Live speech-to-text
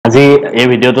আজি এই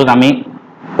ভিডিওটোত আমি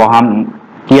পঢ়াম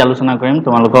কি আলোচনা কৰিম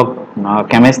তোমালোকক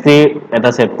কেমিষ্ট্ৰি এটা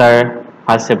chapter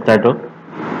first চেপ্টাৰটো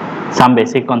some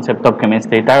basic concept of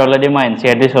chemistry তাৰ অলৰেডি মই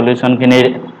এনসিআৰটি সলিউশন খিনি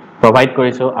প্ৰভাইড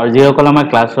কৰিছো আৰু যিসকল আমাৰ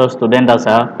ক্লাছৰ ষ্টুডেন্ট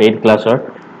আছে পেইড ক্লাছৰ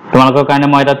তোমালোকৰ কাৰণে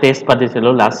মই এটা টেষ্ট পাতিছিলো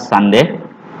লাষ্ট সানডে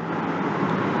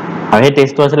আৰু এই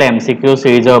টেষ্টটো আছিল এমসিকিউ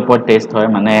সিৰিজৰ ওপৰত টেষ্ট হয়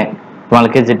মানে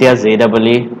তোমালোকে যেতিয়া JEE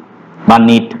বা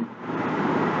NEET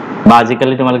বা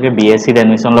আজিকালি তোমালোকে বিএসসি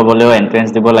এডমিশন লবলৈও এন্ট্ৰেন্স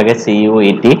দিব লাগে CU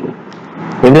ET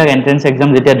এইবিলাক এন্ট্ৰেন্স এক্সাম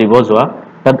যেতিয়া দিব যোৱা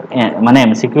তাত মানে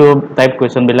এমসিকিউ টাইপ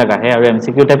কোৱেশ্চন বিলাক আহে আৰু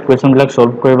এমসিকিউ টাইপ কোৱেশ্চন বিলাক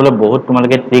সলভ কৰিবলৈ বহুত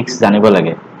তোমালোকে ট্ৰিক্স জানিব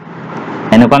লাগে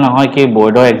এনেকুৱা নহয় কি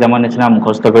বোৰ্ডৰ এক্সামৰ নিচিনা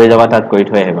মুখস্থ কৰি যাবা তাত কৰি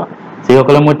থৈ আহিবা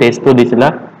যিসকলে মই টেষ্টটো দিছিলা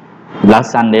লাষ্ট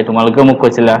সানডে তোমালোকে মোক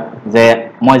কৈছিলা যে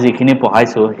মই যিখিনি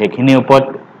পঢ়াইছো সেইখিনিৰ ওপৰত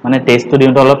মানে টেষ্টটো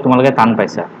দিওঁতে অলপ তোমালোকে টান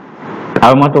পাইছা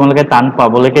আৰু মই তোমালোকে টান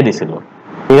পাবলৈকে দিছিলো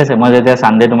ঠিক আছে মই যেতিয়া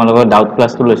সানডে তোমালোকৰ ডাউট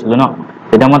ক্লাছটো লৈছিলো ন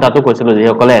তেতিয়া মই তাতো কৈছিলো যে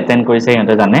সকলে এটেন্ড কৰিছে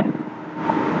সিহঁতে জানে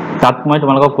তাত মই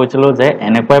তোমালোকক কৈছিলো যে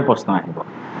এনেকুৱাই প্ৰশ্ন আহিব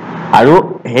আৰু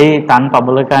সেই টান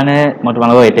পাবলৈ কাৰণে মই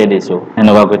তোমালোকক এটাই দিছো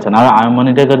এনেকুৱা কোৱেশ্চন আৰু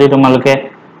আৰম্ভণিতে যদি তোমালোকে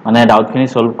মানে ডাউটখিনি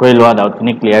সলভ কৰি লোৱা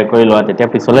ডাউটখিনি ক্লিয়াৰ কৰি লোৱা তেতিয়া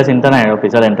পিছলৈ চিন্তা নাই আৰু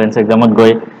পিছত এন্ট্ৰেন্স এক্সামত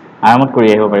গৈ আৰামত কৰি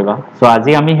আহিব পাৰিবা সো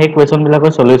আজি আমি সেই কোৱেশ্চন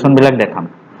বিলাকৰ সলিউশন বিলাক দেখাম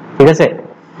ঠিক আছে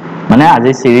মানে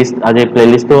আজি সিৰিজ আজি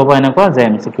প্লেলিষ্টটো হ'ব এনেকুৱা যে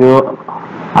এমসিকিউ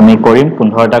আমি কৰিম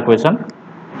 15টা কোৱেশ্চন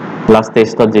লাষ্ট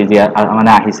টেষ্টত যি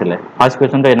মানে আহিছিলে ফাৰ্স্ট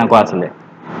কোৱেশ্চনটো এনেকুৱা আছিলে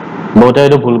বহুতে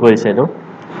এইটো ভুল কৰিছে এইটো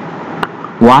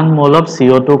 1 mole of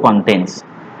CO2 contains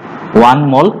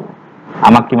 1 mole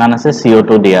আমাক কিমান আছে CO2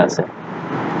 দিয়া আছে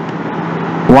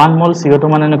 1 mole CO2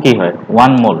 মানে কি হয়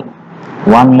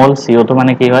 1 mole CO2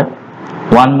 মানে কি হয়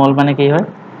 1 mole মানে কি হয়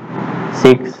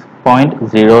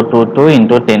 6.022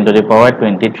 into 10 to the power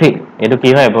 23 এইটো কি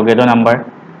হয় এভোগাড্ৰো number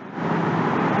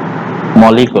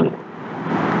molecule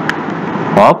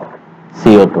of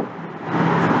CO2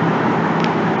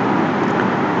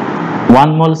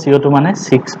 1 mole CO2 মানে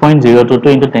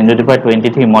 6.022 into 10 to the power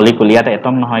 23 molecule ইয়াত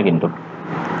এটম নহয় কিন্তু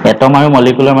এটম আৰু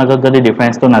মলিকুলৰ মাজত যদি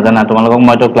ডিফাৰেন্সটো নাজানা তোমালোকক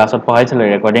মইতো ক্লাছত পঢ়াইছিলো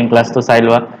ৰেকৰ্ডিং ক্লাছটো চাই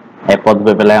লোৱা এপত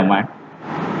গৈ পেলাই আমাৰ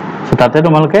সো তাতে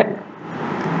তোমালোকে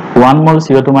 1 mole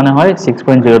CO2 মানে হয়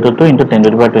 6.022 into 10 to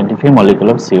the power 23 molecule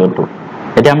of CO2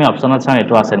 এতিয়া আমি অপচনত চাওঁ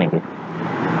এটো আছে নেকি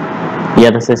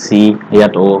ইয়াত আছে C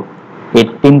ইয়াত O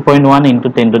 18.1 into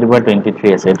 10 to the power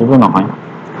 23 আছে এটোটো নহয়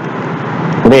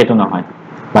এটো নহয়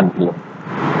বাদ দিলো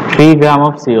 3 gram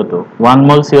of CO2 1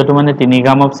 mole CO2 মানে 3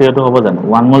 gram of CO2 হ'ব জানো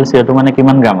 1 mole CO2 মানে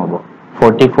কিমান গ্ৰাম হ'ব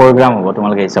 44 গ্ৰাম হ'ব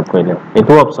তোমালোকে হিসাব কৰিলে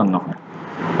এটো অপচন নহয়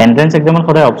এন্ট্ৰেন্স এক্সামত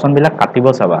সদায় অপচন বিলাক কাটিব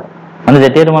চাবা মানে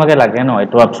যেতিয়া তোমালোকে লাগে ন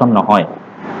এটো অপচন নহয়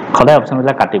সদায় অপচন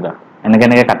বিলাক কাটিবা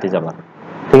এনেকে কাটি যাবা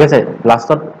ঠিক আছে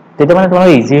লাষ্টত তেতিয়া মানে তোমালোক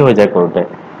ইজি হৈ যায় কৰোতে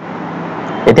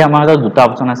এতিয়া আমাৰ হাতত দুটা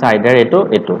অপচন আছে আইদাৰ এটো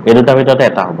এই দুটা ভিতৰতে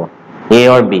এটা হ'ব A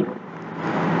or B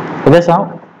এতিয়া চাও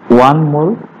 1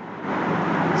 mole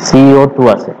CO2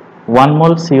 আছে 1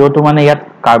 mole CO2 মানে ইয়াত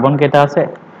কাৰ্বন কেটা আছে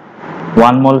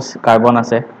 1 mole কাৰ্বন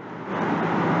আছে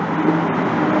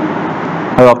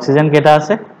আৰু অক্সিজেন কেটা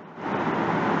আছে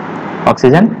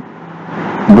অক্সিজেন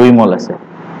 2 mole আছে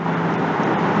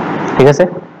ঠিক আছে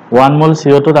 1 mole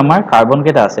CO2 ত আমাৰ কাৰ্বন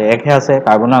কেটা আছে এক হে আছে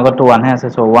কাৰ্বনৰ আগতো 1 হে আছে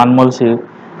সো 1 mole CO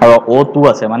আৰু O2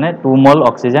 আছে মানে 2 mole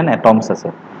অক্সিজেন এটমছ আছে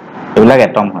এবিলাক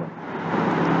এটম হয়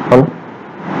হল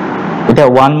এটা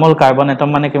 1 mole কাৰ্বন এটম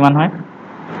মানে কিমান হয়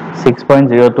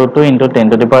 6.022 into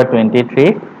 10 to the power 23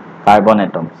 carbon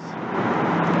atoms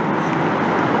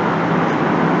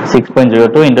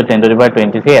 6.02 into 10 to the power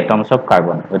 23 atoms of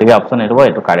carbon গতিকে অপচন এটো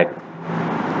এটো কারেক্ট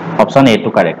অপচন এ টু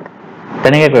কারেক্ট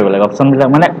তেনেকে কৰিব লাগে অপচন বিলাক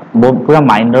মানে পুৰা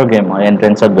মাইন্ডৰ গেম হয়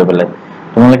এন্ট্ৰেন্সত গৈ পেলাই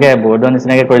তোমালোকে বোৰ্ডৰ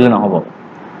নিচিনাকে কৰিলে নহব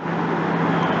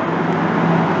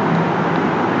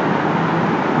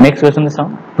নেক্সট কোৱেশ্চন চাও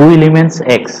two elements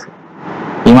X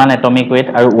iman atomic weight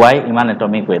and Y iman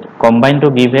atomic weight combine to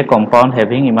give a compound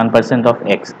having iman percent of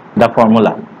X the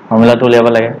formula to উলিয়াব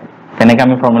লাগে কেনেকৈ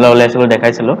আমি ফৰ্মুলা উলিয়াইছিলো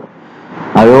দেখাইছিলো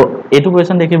আৰু এটো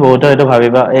কোৱেশ্চন দেখি বহুত এটো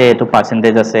ভাবিবা এটো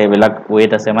পার্সেন্টেজ আছে এবিলাক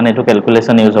weight আছে মানে এটো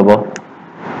ক্যালকুলেশন ইউজ হ'ব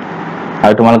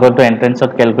আৰু তোমালোকৰ তো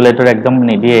এন্ট্ৰেন্সত ক্যালকুলেটৰ একদম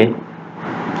নিদিয়ে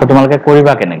সো তোমালোকে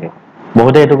কৰিবা কেনেকৈ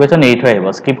বহুতে এটো কোৱেশ্চন এৰি থৈ আহিব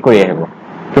স্কিপ কৰি আহিব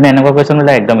কিন্তু এনেকুৱা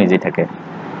কোৱেশ্চনবিলাক একদম ইজি থাকে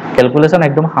ক্যালকুলেশন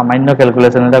একদম সামান্য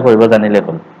ক্যালকুলেশন এটা কৰিব জানিলে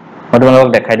হ'ল মই তোমালোকক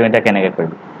দেখাই দিম এটা কেনেকৈ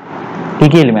কৰিম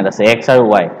কি এলিমেন্ট আছে X আৰু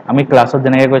Y আমি ক্লাছত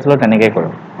যেনেকৈ কৈছিলো তেনেকৈ কৰো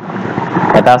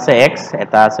এটা আছে X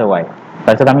এটা আছে Y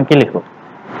তাৰপিছত আমি কি লিখো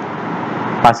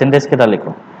পাৰ্সেন্টেজ কেটা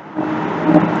লিখো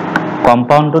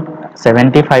কম্পাউন্ডত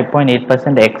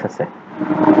 75.8% X আছে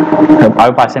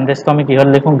আৰু পাৰ্সেন্টেজটো আমি কিহত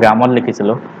লিখো গ্ৰামত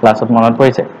লিখিছিলো ক্লাছত মনত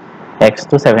পৰিছে X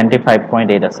to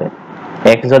 75.8 আছে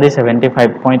X যদি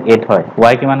 75.8 হয়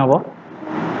Y কিমান হ'ব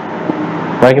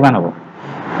Y কিমান হ'ব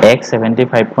X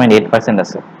 75.8%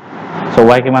 আছে So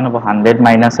y কিমান হ'ব 100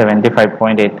 minus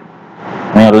 75.8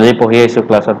 আমি অলৰেডি পঢ়ি আইছো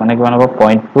ক্লাছত মানে কিমান হ'ব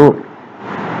 0.2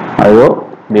 আৰু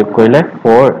ডিভ কৰিলে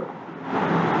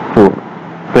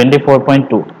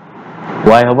 24.2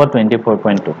 y হ'ব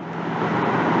 24.2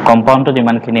 কম্পাউণ্ডটো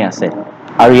ইমানখিনি আছে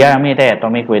আৰু ইয়াৰ আমি এটা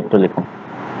এটমিক ওয়েটটো লিখো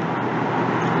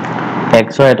x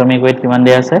ৰ এটমিক ওয়েট কিমান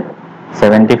দিয়া আছে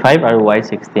 75 আৰু y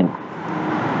 16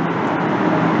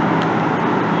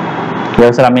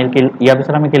 ইয়াৰ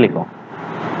পিছত আমি কি লিখো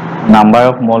number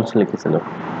of moles লিখিছিলো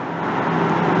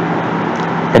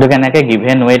এটো কেনেকে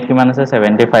given weight কিমান আছে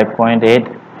 75.8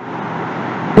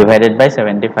 divided by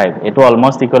 75 এটো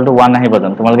almost equal to 1 আহিব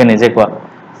জানো তোমালোকে নিজে কোৱা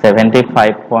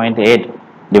 75.8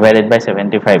 divided by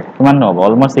 75 কিমান হ'ব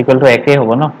almost equal to 1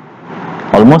 হ'ব ন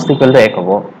almost equal to 1 হ'ব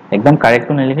একদম কারেক্ট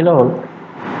টো নিলিখিলে হল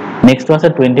নেক্সট আছে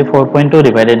 24.2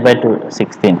 divided by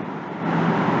 16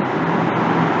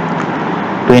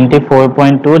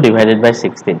 24.2 divided by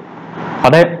 16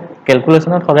 সদায়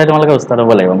ক্যালকুলেশনত সদায় তোমালোকে উস্তাদ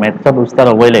হ'ব লাগিব মেথছত উস্তাদ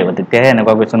হ'বই লাগিব তেতিয়াহে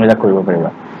এনেকুৱা কোৱেশ্চন বিলাক কৰিব পাৰিবা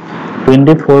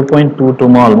 24.2 to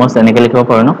মই অলমোস্ট এনেকে লিখিব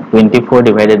পাৰো ন 24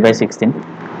 divided by 16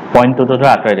 point 2 তো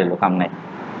আঁতৰাই দিলো কাম নাই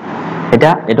এটা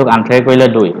এটুক আনফেয়াৰ কৰিলে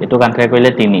 2 এটুক আনফেয়াৰ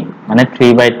কৰিলে 3 মানে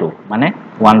 3/2 মানে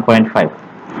 1.5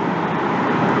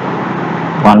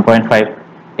 1.5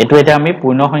 এটো এটা আমি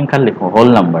পূৰ্ণ সংখ্যা লিখো হোল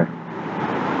নাম্বাৰ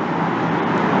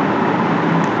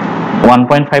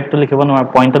 1.5 to লিখিব নোৱাৰা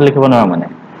পইণ্টত লিখিব নোৱাৰা মানে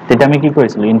তেতিয়া আমি কি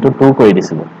কৰিছিলো ইনটু 2 কৰি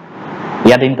দিছিলো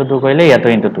ইয়াত ইনটু 2 কৰিলে ইয়াত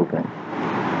ইনটু 2 কৰিম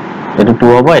এটো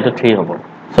 2 হ'ব এটো 3 হ'ব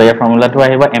সো ইয়াৰ ফৰ্মুলাটো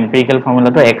আহিব এম্পিৰিক্যাল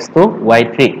ফৰ্মুলাটো x2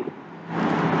 y3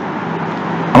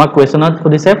 আমাৰ কোৱেশ্চনত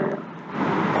খুদিছে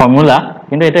ফৰ্মুলা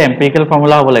কিন্তু এটা এম্পিৰিক্যাল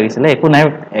ফৰ্মুলা হ'ব লাগিছিল একো নাই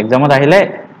এক্সামত আহিলে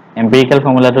এম্পিৰিক্যাল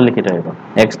ফৰ্মুলাটো লিখি থৈ আহিব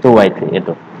x2 y3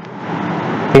 এটো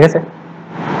ঠিক আছে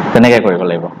তেনেকৈ কৰিব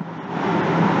লাগিব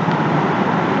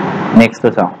নেক্সট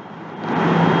চাও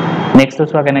নেক্সট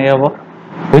চোৱা কেনেকৈ হ'ব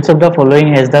which of the following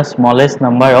has the smallest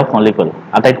number of molecule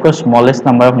আটাইতকৈ smallest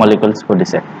number of molecules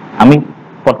খুদিছে আমি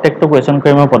প্ৰত্যেকটো কোৱেশ্চন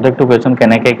কৰিম প্ৰত্যেকটো কোৱেশ্চন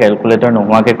কেনেকৈ ক্যালকুলেটৰ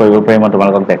নোহোৱাকৈ কৰিব পাৰিম মই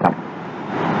তোমালোকক দেখাম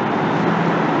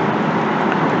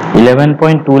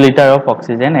 11.2 liter of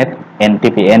oxygen at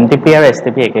NTP NTP আৰু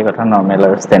STP একে কথা নৰমাল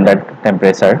আৰু স্ট্যান্ডার্ড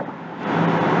টেম্পারেচার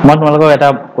মই তোমালোকক এটা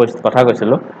কথা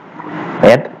কৈছিলো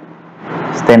at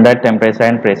standard temperature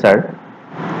and pressure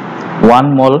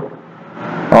 1 mole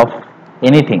of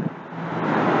anything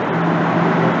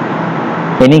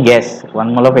any gas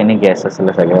 1 mole of any gas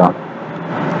asile sage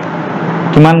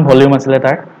kiman volume asile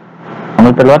tar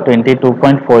ami pelwa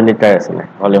 22.4 liter asile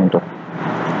volume to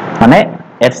mane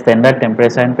at standard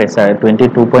temperature and pressure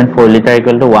 22.4 liter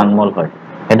equal to 1 mole hoy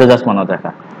eto just monot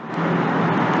rakha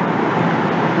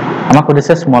ama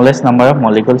kodise smallest number of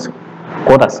molecules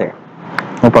code ase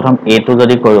মই প্রথম a to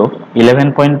যদি করো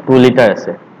 11.2 litre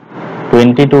আছে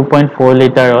 22.4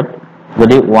 লিটারত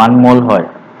যদি 1 মোল হয়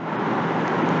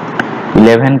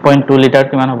 11.2 litre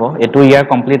কিমান হ'ব এটো ইয়াৰ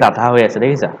কমপ্লিট আধা হৈ আছে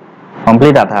দেখিছা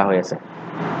কমপ্লিট আধা হৈ আছে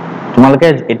তোমালোকে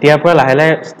এতিয়াৰ পৰা লাহে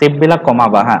লাহে স্টেপ বিলাক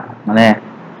কমাবা হা মানে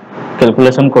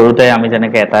ক্যালকুলেশন কৰোতে আমি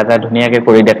যেনেকৈ এটা এটা ধুনিয়াকৈ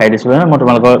কৰি দেখাই দিছিলো মই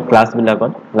তোমালোকৰ ক্লাস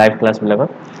বিলাকত লাইভ ক্লাস বিলাকত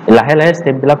লাহে লাহে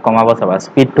স্টেপ বিলাক কমাবা চাবা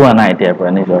স্পিডটো আনা এতিয়াৰ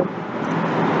পৰা নিজৰ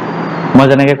মই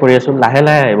যেনেকৈ কৰি আছো লাহে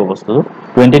লাহে আহিব বস্তু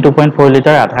 22.4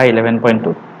 লিটাৰ আধা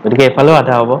 11.2 গতিকে এফালেও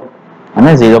আধা হ'ব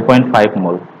মানে 0.5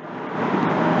 মোল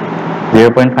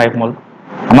 0.5 মোল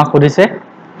আমাক খুদিছে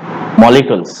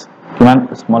মলিকুলস কিমান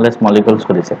smallest molecules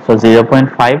খুদিছে so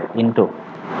 0.5 into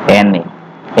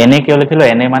Na Na কিয় লিখিলো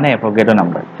Na মানে এভোগাড্ৰো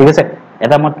নাম্বাৰ ঠিক আছে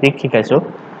এটা মই ট্ৰিক শিকাইছো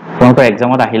তোমালোকৰ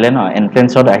এক্সামত আহিলে ন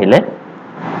এন্ট্ৰেন্সত আহিলে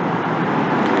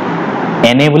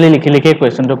Na বুলি লিখি লিখি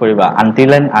কোৱেশ্চনটো কৰিবা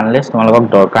আনটিল এন্ড আনলেস তোমালোকক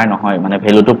দৰকাৰ নহয় মানে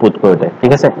ভ্যালুটো পুট কৰোতে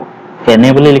ঠিক আছে Na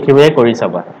বুলি লিখিবই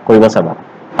কৰিবা চাবা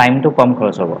টাইমটো কম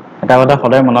খৰচ হ'ব এটা কথা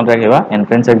সদায় মনত ৰাখিবা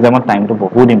এন্ট্ৰেন্স এক্সামত টাইমটো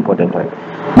বহুত ইম্পৰ্টেন্ট হয়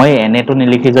মই Na টো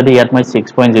নিলিখি যদি ইয়াত মই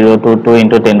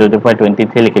 6.022 * 10 to the power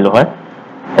 23 লিখিলো হয়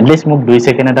at least মোক 2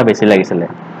 সেকেন্ড এটা বেছি লাগিছিল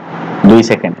 2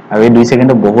 সেকেন্ড আৰু এই 2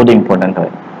 সেকেন্ডটো বহুত ইম্পৰ্টেন্ট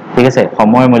হয় ঠিক আছে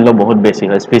সময়ৰ মূল্য বহুত বেছি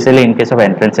হয় specially in case of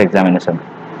entrance examination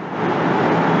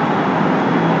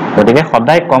গতিকে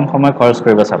সদায় কম সময় খৰচ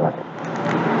কৰিব চাবা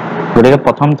গতিকে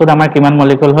প্ৰথমটো আমাৰ কিমান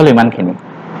মলিকুল হল ইমানখিনি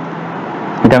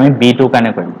এটা আমি B2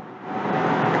 কানে কৰিম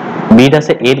B ত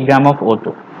আছে 8 গ্ৰাম of O2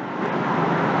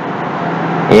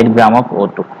 8 gram of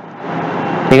O2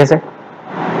 ঠিক আছে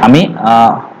আমি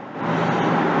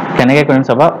কেনেকৈ কৰিম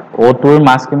চাবা O2 ৰ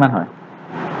মাস কিমান হয়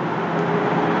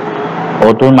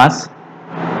O2 ৰ মাস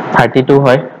 32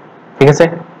 হয় ঠিক আছে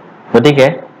গতিকে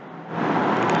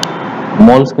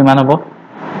মোলস কিমান হ'ব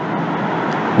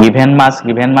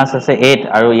given mass আছে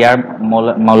 8 আৰু ইয়াৰ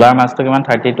মোলাৰ মাসটো কিমান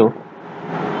 32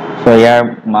 সো ইয়াৰ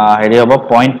হেৰি হ'ব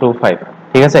 0.25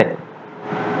 ঠিক আছে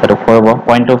এটো কৰিব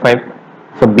 0.25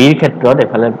 সো b ৰ ক্ষেত্ৰত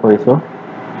এফালে কৰিছো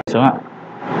হা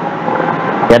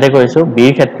ইয়াতে কৰিছো বি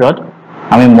ক্ষেত্ৰত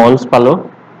আমি মোলস পালো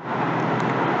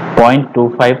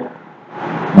 0.25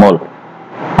 মোল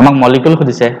আমাক মলিকুল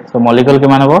খুদিছে সো মলিকুল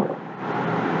কিমান হ'ব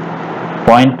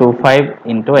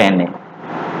 0.25 into Na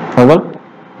হৈ গল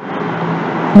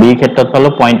বি ক্ষেত্ৰত পালো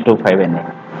 0.25 Na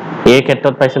এ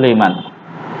ক্ষেত্ৰত পাইছিলো ইমান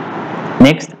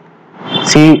নেক্সট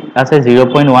সি আছে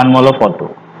 0.1 মোল অফ O2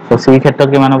 সো সি ক্ষেত্ৰত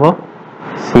কিমান হ'ব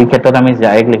সি ক্ষেত্ৰত আমি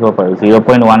ডাইৰেক্ট লিখিব পাৰো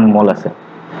 0.1 মোল আছে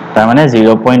তাৰ মানে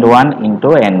 0.1 into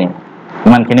Na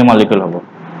ইমানখিনি মলিকুল হ'ব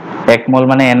 1 মোল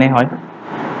মানে Na হয়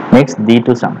next D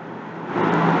to some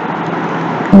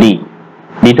D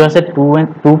D two আছে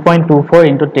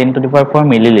 2.24 into 10 to the power 4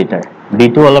 millilitre D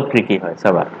two অলপ ট্ৰিকি হয়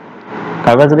চাবা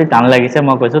কাৰবা যদি টান লাগিছে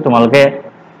মই কৈছো তোমালোকে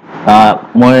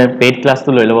মই পেইড ক্লাছটো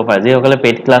লৈ লব পাৰে যিসকলে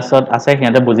পেইড ক্লাছত আছে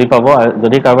সিহঁতে বুজি পাব আৰু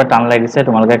যদি কাৰবা টান লাগিছে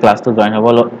তোমালোকে ক্লাছটো জয়েন হ'ব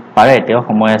পাৰে এতিয়াও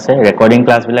সময় আছে ৰেকৰ্ডিং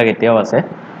ক্লাছবিলাক এতিয়াও আছে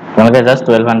তোমালোকে জাস্ট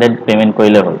 1200 পেমেন্ট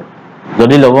কৰিলে হ'ল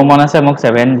যদি লব মন আছে মোক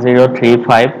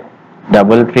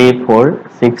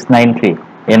 7035334693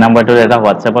 এই নম্বৰটোত এটা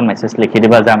হোৱাটছএপত মেছেজ লিখি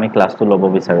দিবা যে আমি ক্লাছটো লব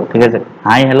বিচাৰো ঠিক আছে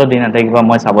হাই হেল্ল দিন এটা কিবা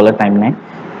মই চাবলৈ টাইম নাই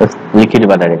লিখি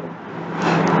দিবা ডাইৰেক্ট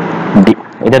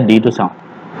এটা ডি টু চাও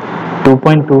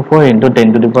 2.24 into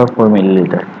 10 to the power 4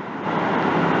 milliliter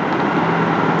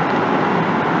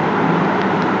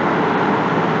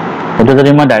এটো যদি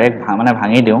মই ডাইৰেক্ট মানে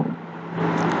ভাঙি দিও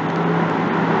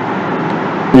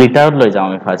লিটাৰত লৈ যাও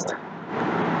আমি first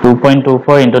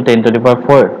 2.24 into 10 to the power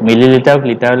 4 milliliter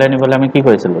লিটাৰলৈ নিবলৈ আমি কি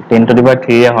কৰিছিলো 10 to the power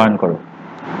 3 এ হৰণ কৰো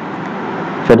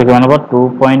সেটো কিমান হ'ব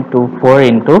 2.24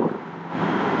 into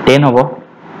 10 হ'ব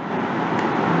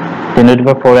 10 to the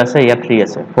power 4 আছে ইয়া 3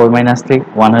 আছে 4 minus 3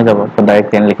 1 হৈ যাব তো ডাইৰেক্ট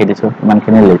 10 লিখি দিছো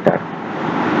ইমানখিনি লিটাৰ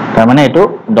তাৰ মানে এটো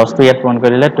 10 টো ইয়াত পূৰণ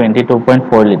কৰিলে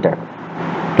 22.4 লিটাৰ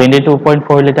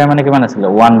 22.4 লিটাৰ মানে কিমান আছিল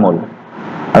 1 মোল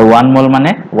আৰু 1 মোল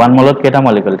মানে 1 মোলত কেটা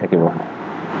মলিকুল থাকিব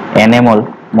Na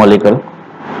মলিকুল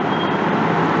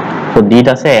তো ডিত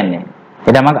আছে Na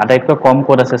এটা আমাক আটাইতকৈ কম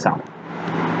কোড আছে চাও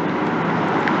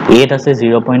 8 আছে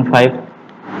 0.5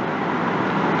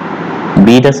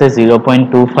 বিত আছে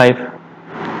 0.25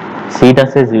 সিত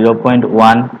আছে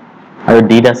 0.1 আৰু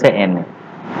ডিত আছে Na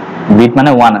বিত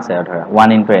মানে 1 আছে ধৰা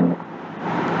 1 into Na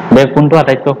দে কোনটো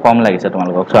আটাইতকৈ কম লাগিছে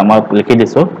তোমালোকক সো মই লিখি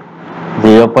দিছো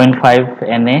 0.5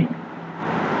 Na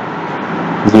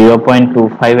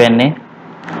 0.25 Na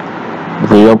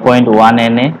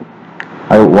 0.1 Na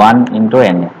আৰু 1 into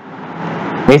Na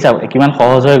এই চাও কিমান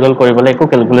সহজ হৈ গল কৰিবলৈ একো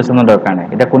ক্যালকুলেশনৰ দৰকাৰ নাই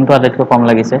এটা কোনটো আটাইতকৈ কম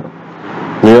লাগিছে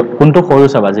কোনটো সৰু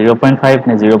চাবা 0.5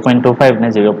 নে 0.25 নে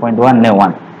 0.1 নে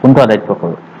 1 কোনটো আটাইতকৈ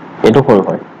সৰু এটো সৰু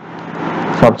হয়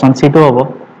সো অপচন সি টো হ'ব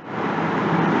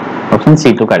অপচন সি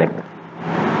টো কাৰেক্ট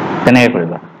তেনে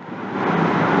কৰিবা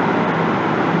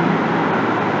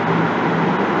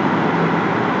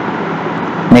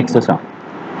নেক্সট চাও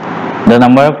the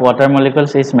number of water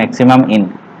molecules is maximum in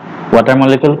water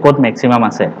molecule code maximum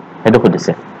আছে এটো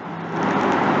খুদিছে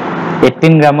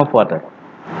 18 গ্রাম of water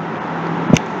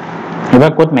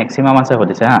এবাৰ code maximum আছে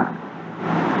খুদিছে হা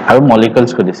আৰু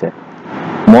molecules খুদিছে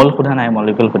মল খুদা নাই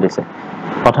molecule খুদিছে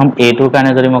প্ৰথম a টোৰ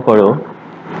কাৰণে যদি মই কৰো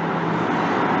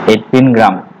 18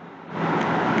 গ্ৰাম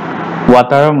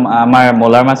water আমাৰ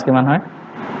মোলাৰ মাস কিমান হয়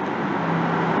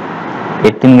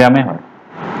 18 গ্রামে হয়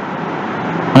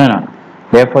না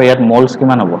therefore ইয়াত moles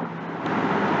কিমান হ'ব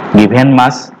given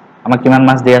mass আমাক কিমান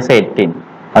মাস দিয়া আছে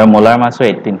 18 আৰু মোলাৰ মাসও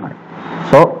 18 হয়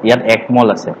সো ইয়াত 1 মোল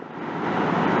আছে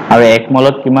আৰু 1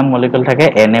 মোলত কিমান মলিকুল থাকে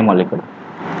Na মলিকুল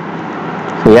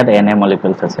সো ইয়াত Na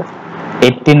মলিকুলস আছে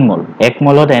 18 মোল 1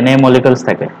 মোলত Na মলিকুলস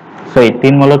থাকে সো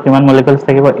 18 মোলত কিমান মলিকুলস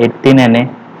থাকিব 18 Na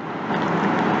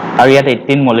আৰু ইয়াত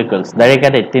 18 মলিকুলস ডাইৰেক্ট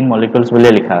ইয়াত 18 মলিকুলস বুলি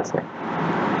লিখা আছে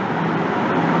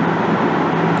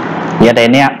ইয়াত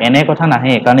Na কথা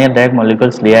নাহে কাৰণ ইয়াত ডাইৰেক্ট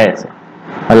মলিকুলস লিয়াই আছে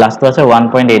আৰু লাষ্টটো আছে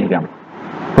 1.8 গ্ৰাম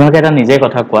তোমালোকে এটা নিজে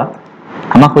কথা কোৱা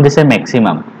আমাক খুদিছে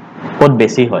ম্যাক্সিমাম কত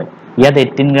বেছি হয় ইয়াত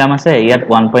 18 গ্রাম আছে ইয়াত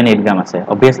 1.8 গ্রাম আছে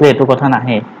obviously এটো কথা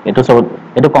নাহে এটো সব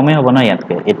এটো কমে হ'ব না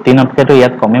ইয়াতকে 18 তকে তো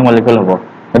ইয়াত কমে মলিকুল হ'ব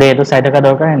গতে এটো চাই থকা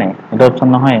দৰকাৰ নাই এটো অপচন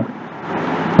নহয়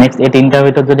নেক্সট এই তিনটাৰ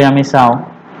ভিতৰত যদি আমি চাও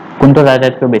কোনটো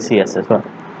ৰাইটকৈ বেছি আছে সো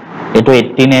এটো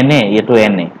 18 Na এটো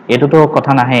Na এটো তো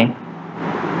কথা নাহে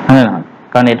হয় না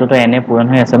কাৰণ এটো তো Na পূৰণ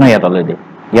হৈ আছে না ইয়াত already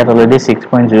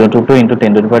 6.022 into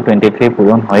 10 to the power 23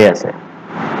 পূৰণ হৈ আছে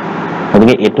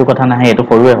গতিকে এটো কথা নাহে এটো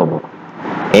সৰুৱে হ'ব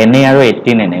Na আৰু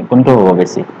 18 Na কোনটো হ'ব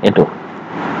বেছি এটো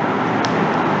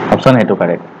অপচন এটো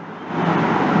কাৰেক্ট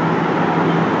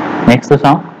নেক্সট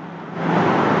চাও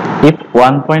if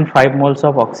 1.5 moles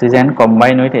of oxygen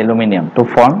combine with aluminum to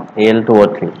form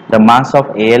Al2O3 the mass of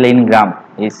Al in gram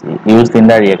is used in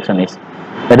the reaction is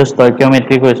eto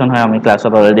stoichiometry question hoy ami class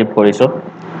ot already poriso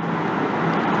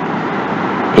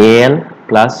Al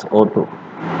plus O2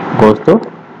 goes to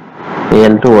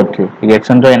Al to O3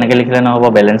 reaction to এনেকে লিখিলে নহব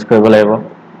balance কৰিব লাগিব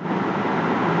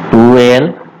 2Al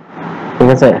ঠিক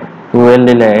আছে 2Al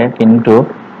দিলে কিন্তু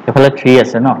এফালে 3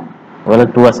 আছে ন এফালে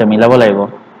 2 আছে মিলাব লাগিব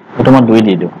এটো মই 2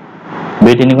 দি দিও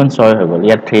 2 3 গুণ 6 হৈ গল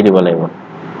ইয়াত 3 দিব লাগিব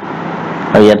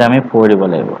আৰু ইয়াতে আমি 4 দিব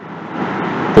লাগিব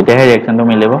তেতিয়াহে ৰিঅ্যাকচনটো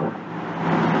মিলিব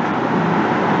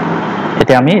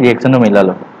এতিয়া আমি ৰিঅ্যাকচনটো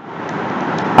মিলালো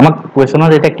আমাক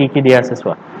কোৱেশ্যনত এটা কি দিয়া আছে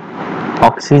চোৱা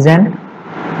অক্সিজেন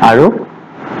আৰু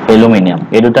এলুমিনিয়াম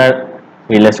এই দুটাৰ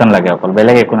ৰিলেশন লাগে অকল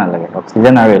বেলেগ একো না লাগে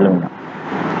অক্সিজেন আৰু এলুমিনিয়াম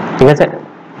ঠিক আছে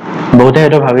বহুতে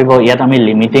এটা ভাবিব ইয়াত আমি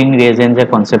লিমিটিং ৰিএজেন্ট যে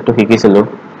কনসেপ্টটো শিকিছিলো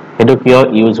এটো কিয়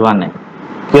ইউজ হোৱা নাই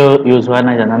কিয় ইউজ হোৱা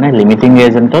নাই জানানে লিমিটিং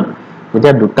ৰিএজেন্টত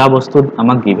যেতিয়া দুটা বস্তু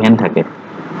আমাক গিভেন থাকে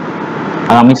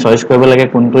আৰু আমি চয়েস কৰিব লাগে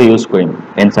কোনটো ইউজ কৰিম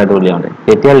এনসাৰটো উলিয়াওঁতে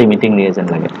তেতিয়া লিমিটিং ৰিএজেন্ট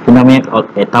লাগে কিন্তু আমি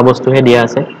এটা বস্তুহে দিয়া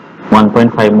আছে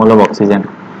 1.5 মোল অফ অক্সিজেন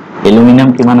এলুমিনিয়াম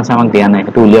কিমান আছে আমাক দিয়া নাই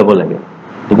সেইটো উলিয়াব লাগে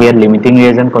কিন্তু ইয়াত লিমিটিং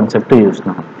ৰিএজেন্ট কনসেপ্টটো ইউজ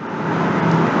নহয়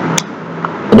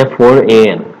এটা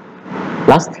 4Al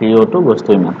plus 3O2 বস্তু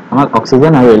ইমান আমাক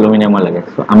অক্সিজেন আৰু এলুমিনিয়াম লাগে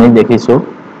সো আমি দেখিছো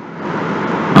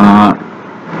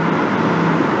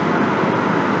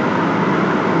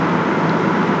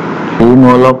 3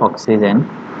 mole of oxygen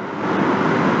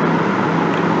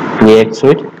reacts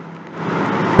with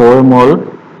 4 mole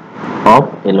of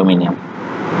aluminum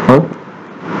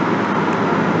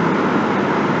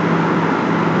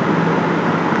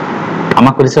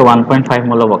আমাক কৈছে 1.5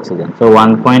 mole of oxygen so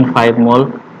 1.5 mole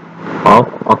of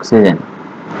oxygen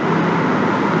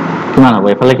কিমান হ'ব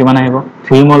এফালে কিমান আহিব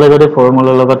 3 mole যদি 4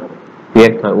 mole লগত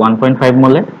ৰিঅ্যাক্ট হয় 1.5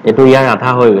 mole এটো ইয়াৰ আধা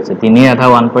হৈ গৈছে 3 আধা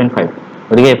 1.5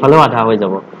 গতিকে এফালেও আধা হৈ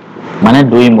যাব মানে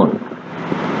 2 mole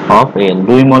of Al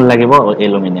 2 mole লাগিব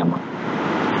এলুমিনিয়াম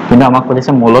কিন্তু আমাক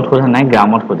কৈছে মোলত কোঠা নাই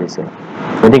গ্ৰামত কৈছে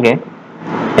গতিকে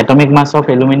এটমিক মাস অফ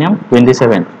এলুমিনিয়াম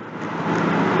 27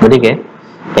 গতিকে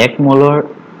 1 মোলৰ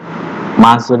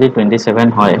মাস যদি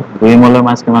 27 হয় 2 মোলৰ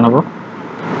মাস কিমান হ'ব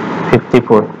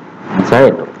 54 আনসার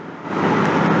এটো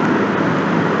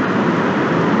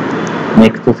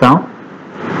নেক্সট টু চাও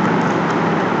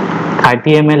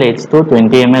 30 ml H2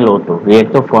 20 ml O2 react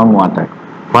to form water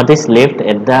what is left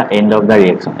at the end of the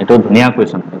reaction eto dhuniya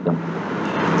question ekdom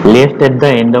left at the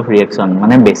end of reaction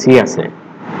mane beshi ase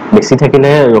beshi thakile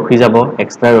rokhi jabo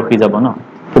extra rokhi jabo no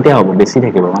ketia hobo beshi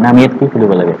thakibo mane ami et ki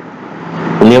koribo lage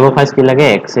uliabo first ki lage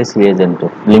excess reagent to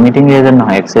limiting reagent no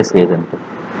excess reagent to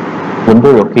buntu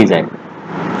rokhi jay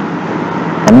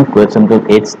ami question to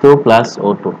H2 plus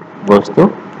O2 goes to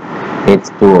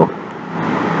H2O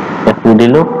eta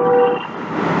dilo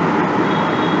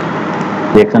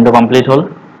reaction to complete hol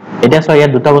এটা so yeah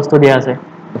দুটা বস্তু দিয়া আছে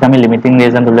এটা আমি limiting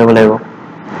reagent উলিয়াব লাগিব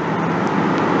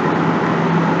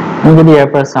আমি যদি ইয়াৰ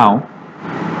পৰা চাও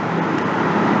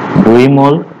 2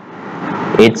 মোল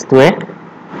H2 এ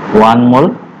 1 মোল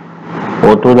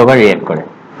O2 লগত ৰিঅ্যাক্ট কৰে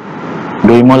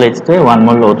 2 মোল H2 এ 1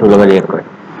 মোল O2 লগত ৰিঅ্যাক্ট কৰে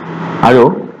আৰু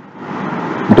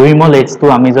 2 মোল H2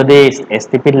 আমি যদি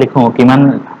STP লিখো কিমান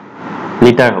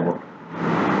লিটাৰ হ'ব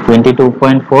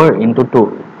 22.4 into 2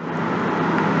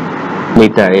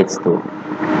 লিটাৰ H2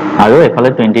 আৰু এফালে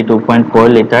 22.4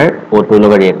 লিটাৰ O2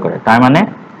 লগত ৰিঅ্যাক্ট কৰে তাৰ মানে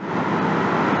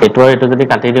এটো যদি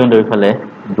কাটি দিও দুইফালে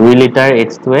 2 লিটাৰ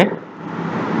H2 এ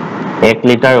 1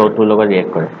 লিটাৰ O2 লগত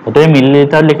ৰিঅ্যাক্ট কৰে এটো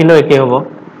মিলিলিটাৰ লিখিলেও একে হ'ব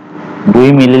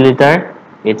 2 মিলিলিটাৰ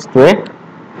H2 এ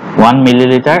 1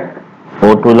 মিলিলিটাৰ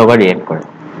O2 লগত ৰিঅ্যাক্ট কৰে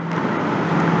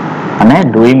মানে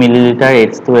 2 মিলিলিটাৰ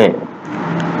H2 এ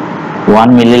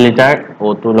 1 মিলিলিটাৰ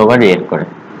O2 লগত ৰিঅ্যাক্ট কৰে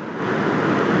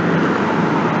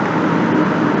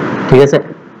ঠিক আছে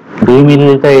 2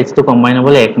 মিলিলিটাৰ H2 কম্বাইন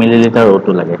হ'বলে 1 মিলিলিটাৰ O2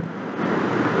 লাগে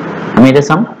আমি এটা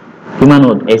সাম কিমান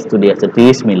H2 দি আছে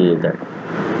 30 মিলিলিটাৰ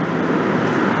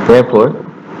therefore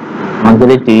আমাক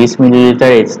যদি 30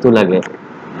 মিলিলিটাৰ H2 লাগে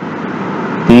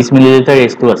 30 মিলিলিটাৰ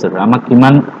H2 আছে আমাক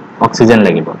কিমান অক্সিজেন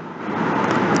লাগিব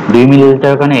 2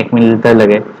 মিলিলিটাৰ কাৰণে 1 মিলিলিটাৰ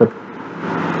লাগে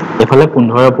এফালে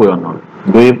 15 পূৰণ হ'ল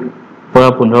 2 পৰা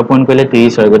 15 পূৰণ কৰিলে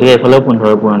 30 হয় গতিকে এফালেও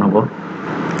 15 পূৰণ হ'ব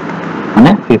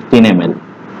মানে 15 ml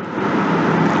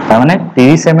তাৰ মানে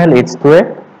 30 ml H2 এ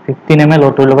 15 ml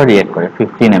O2 লগত ৰিঅ্যাক্ট কৰে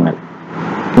 15 ml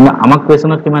কিন্তু আমাক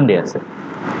কোৱেশ্যনত কিমান দিয়া আছে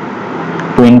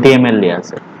 20 ml দিয়া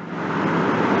আছে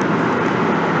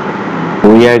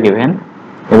we are given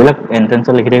এবিলাক এন্ট্ৰেন্স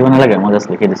লিখি থাকিব না লাগে মই জাস্ট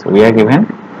লিখি দিছো we are given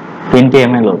 20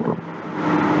 ml O2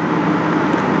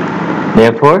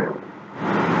 therefore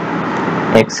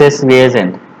excess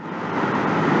reagent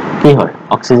কি হয়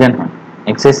অক্সিজেন হয়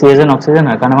excess reagent অক্সিজেন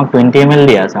হয় কাৰণ আমাক 20 ml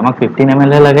দিয়া আছে আমাক 15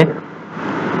 ml হে লাগে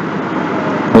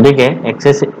ওদিকে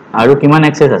excess আৰু কিমান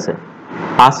excess আছে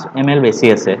 5 ml বেছি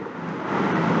আছে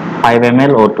 5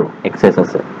 ml O2 excess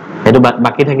আছে এটো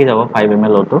বাকি থাকি যাব 5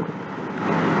 ml O2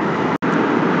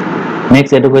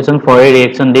 Next equation, for a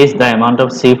reaction this, the amount of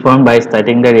C formed by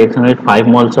starting the reaction with 5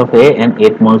 moles of A and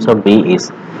 8 moles of B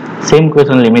is. Same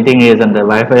question, limiting reagent.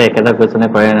 Why for ekata question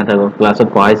kore na thago class ot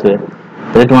pohaiswe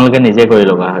tole tumaloke nije kori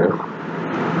loba aru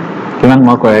kiman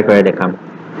moi kore dekham.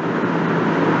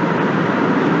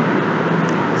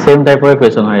 Same type of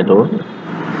question hoy to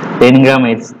 10 gram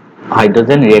H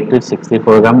hydrogen react with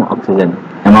 64 gram oxygen,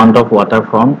 amount of water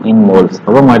formed in moles.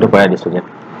 Hobo moi to kora disu je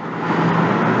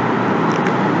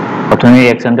prothome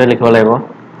reaction to likhibo laibo.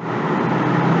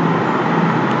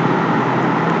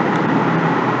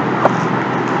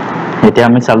 এতিয়া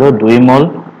আমি চালো 2 মোল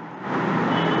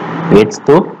H2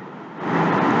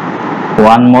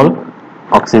 1 মোল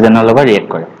অক্সিজেনৰ লগত react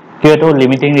কৰে কিয় এটো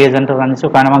লিমিটিং ৰিএজেন্টৰ আনিছো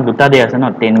কাৰণ আমাক দুটা দিয়া আছে ন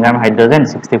 10 গ্ৰাম হাইড্ৰোজেন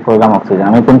 64 গ্ৰাম অক্সিজেন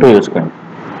আমি কোনটো ইউজ কৰিম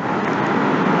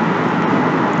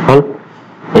হল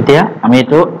এতিয়া আমি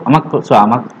এটো আমাক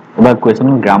এবাৰ কোৱেশ্চন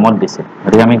গ্ৰামত দিছে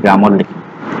গতিকে আমি গ্ৰামত লিখিম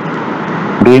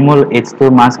 2 মোল H2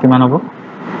 ৰ মাস কিমান হ'ব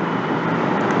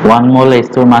 1 মোল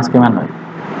H2 ৰ মাস কিমান হয়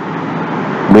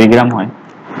 2 গ্ৰাম হয়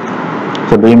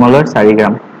So 2 molar 4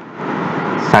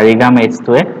 gram H2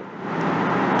 e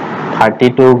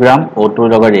 32 gram O2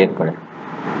 লগত react কৰে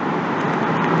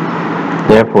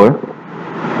therefore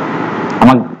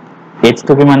আমাক H2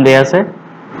 কিমান দিয়া আছে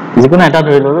যিকোনো এটা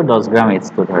ধৰি ললো 10 gram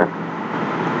H2 ধৰা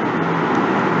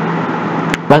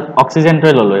বাট অক্সিজেনটো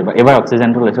ললো এবাৰ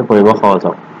অক্সিজেনটো লৈছো কৰিব সহজ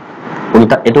হ'ব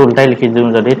উল্টাই লিখি দিম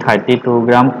যদি 32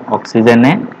 gram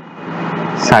অক্সিজেনে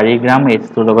 4 gram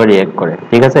H2 লগত react কৰে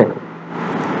ঠিক আছে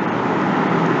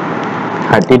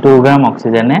 32 gram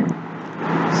oxygen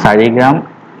 4 gram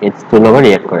H2 লগত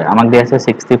react কৰে আমাক দিয়া আছে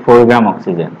 64 gram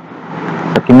oxygen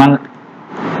তো কিমান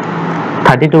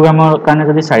 32 gram কাৰণে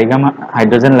যদি 4 gram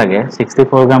হাইড্ৰোজেন লাগে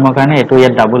 64 gram কাৰণে এটো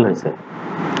ইয়াত ডাবল হৈছে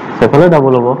সেফালে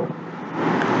ডাবল হ'ব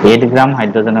 8 gram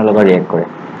হাইড্ৰোজেনৰ লগত react কৰে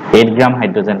 8 gram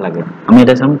হাইড্ৰোজেন লাগে আমি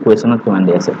এটা চাম কোৱেশ্চনত কিমান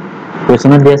দিয়া আছে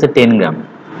কোৱেশ্চনত দিয়া আছে 10 gram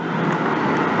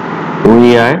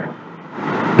we are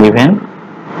given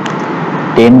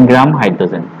 10 gram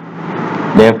hydrogen.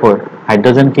 Therefore,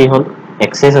 hydrogen ki hol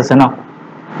excess ase na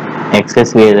excess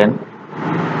reagent.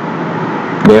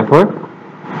 Therefore,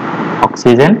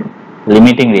 oxygen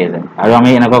limiting reagent. Aru ami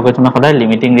enaka question khodai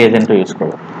limiting reagent to use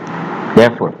koro.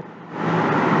 Therefore,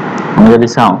 ami jodi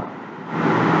sao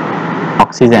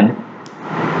oxygen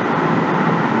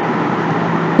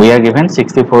we are given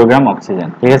 64 gram oxygen.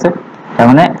 ঠিক আছে তার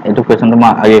মানে এটো question তো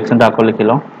reaction টা আকো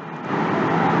লিখিলো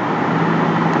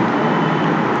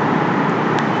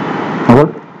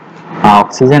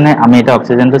oxygen আমি এটা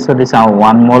oxygen তো যদি চাও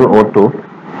 1 mol O2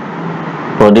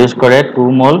 produce করে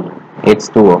 2 mol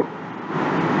H2O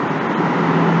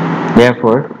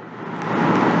therefore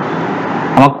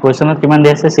আমাক কোৱেশ্চনত কিমান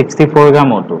দিয়া আছে 64 গ্রাম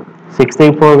O2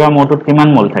 64 গ্রাম O2 কিমান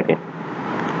মোল থাকে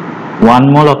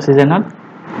 1 mol oxygenত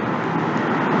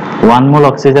 1 mol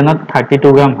oxygenত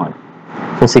 32 গ্রাম হয়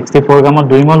so 64 গ্রামত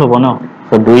 2 mol হ'ব ন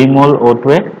so 2 mol O2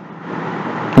 এ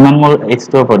কিমান mol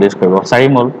H2O produce কৰিব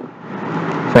 4 mol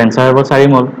so answer হ'ব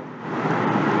 4 mol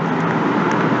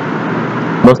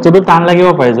বস্তুটো টান লাগিব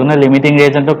পাৰে জনে লিমিটিং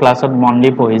ৰিএজেন্টৰ ক্লাছত মনলি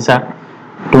পঢ়িছা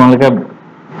তোমালোকে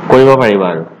কৰিব পাৰিবা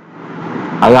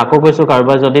আৰু আকো কৈছো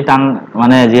কাৰবা যদি টান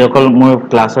মানে যিসকল মোৰ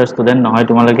ক্লাছৰ ষ্টুডেন্ট নহয়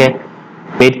তোমালোকে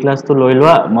পেইড ক্লাছটো লৈ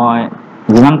লোৱা মই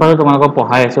যিমান পাৰো তোমালোকক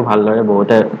পঢ়াই আছো ভালদৰে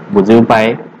বহুতে বুজিও পায়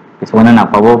কিছুমানে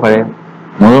নাপাবও পাৰে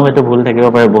মোৰো হয়তো ভুল থাকিব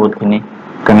পাৰে বহুতখিনি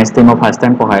কেমিষ্ট্ৰি মই ফাৰ্স্ট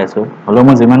টাইম পঢ়াই আছো হলো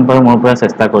মই যিমান পাৰো মোৰ পৰা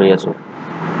চেষ্টা কৰি আছো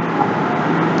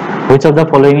which of the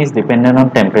following is dependent on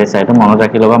temperature এটো মনত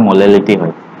ৰাখি লবা মোলাৰিটি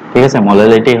হয় ঠিক আছে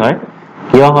মোলাৰিটি হয়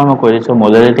কিয় হয় মই কৈছো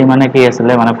মোলাৰিটি মানে কি আছিল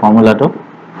মানে ফৰ্মুলাটো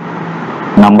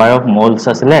নাম্বাৰ অফ মোলস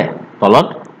আছিল তলত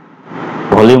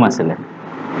ভলিউম আছিল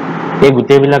এই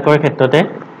গুটে বিলাকৰ ক্ষেত্ৰতে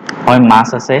হয় মাস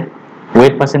আছে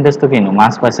weight percentage to কিনো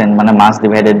mass percent মানে mass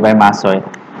divided by mass হয়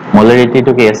molarity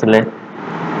to কি আছিল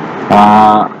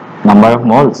number of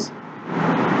moles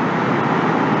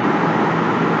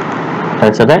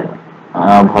তাৰছতে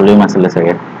ভলিউম আছিল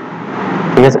সগে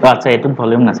ঠিক আছে আচ্ছা এটুত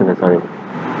ভলিউম নাছিল সৰি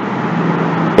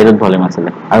এটুত ভলিউম আছিল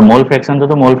আৰু মোল ফ্ৰেকশন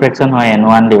তো মোল ফ্ৰেকশন হয়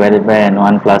n1 divided by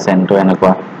n1 plus n2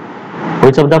 এনেকুৱা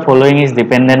which of the following is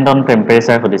dependent on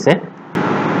temperature হদিছে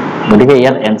গতিকে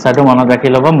ইয়াত এনসারটো মনত ৰাখি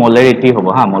লবা মোলাৰিটি হ'ব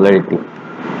হা মোলাৰিটি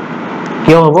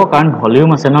কিয় হ'ব কাৰণ ভলিউম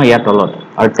আছে ন ইয়াত তলত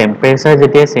আৰু টেম্পাৰেচাৰ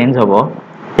যেতিয়া চেঞ্জ হ'ব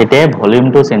তেতিয়া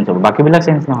ভলিউমটো চেঞ্জ হ'ব বাকি বিলাক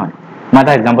চেঞ্জ নহয় মই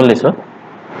এটা एग्जांपल লৈছো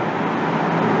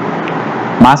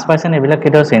মাস পাৰ্সেন্ট এবিলাক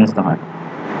কেতিয়াও চেঞ্জ নহয়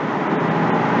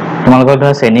তোমালোকৰ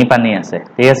ধৰা চেনি পানী আছে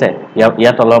ঠিক আছে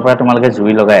ইয়াত তলৰ পৰা তোমালোকে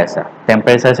জুই লগাই আছে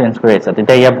টেম্পাৰেচাৰ চেঞ্জ কৰি আছে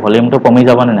তেতিয়া ইয়াৰ ভলিউমটো কমি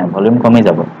যাব নে নাই ভলিউম কমি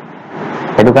যাব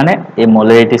এটো কাৰণে এই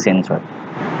মোলাৰিটি চেঞ্জ হয়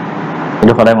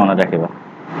এটো সদায় মনত ৰাখিবা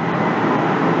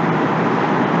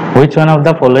which one of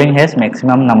the following has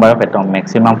maximum number of atom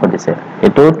maximum কদিছে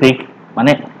এটো ট্ৰিক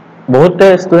মানে বহুত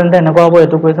ষ্টুডেন্টে এনেকুৱা হ'ব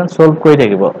এইটো কুৱেশ্যন সলভ কৰি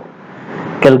থাকিব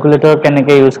ক্যালকুলেটৰ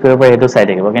কেনেকৈ ইউজ কৰিব পাৰি সেইটো চাই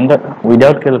থাকিব কিন্তু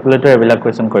উইদাউট ক্যালকুলেটৰ এইবিলাক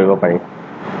কুৱেশ্যন কৰিব পাৰি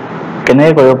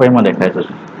কেনেকৈ কৰিব পাৰি মই দেখাইছো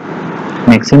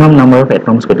ম্যাক্সিমাম নাম্বাৰ অফ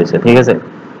এটমছ কৈছে ঠিক আছে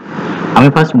আমি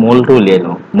ফাৰ্স্ট মোলটো উলিয়াই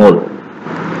লওঁ মোল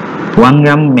 1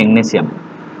 গ্ৰাম মেগনেছিয়াম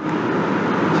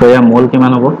সো ইয়া মোল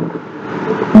কিমান হ'ব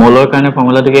মোলৰ কাৰণে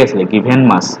ফৰ্মুলাটো কি আছিল গিভেন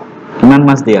মাস কিমান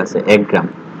মাস দিয়া আছে 1 গ্ৰাম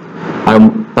আৰু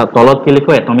তলত কি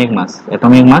লিখো এটমিক মাস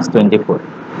 24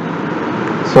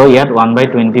 সো ইয়াত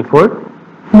 1/24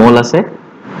 মোল আছে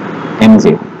mg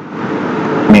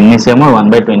মেগনেছিয়ামৰ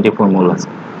 1/24 মোল আছে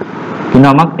কিন্তু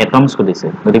আমাক এটমছ কৈছে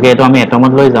গতিকে এটো আমি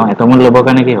এটমত লৈ যাওঁ এটমত লবৰ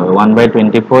কাৰণে কি হয়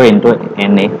 1/24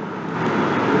 Na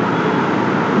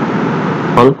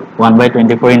হল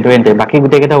 1/24 Na বাকি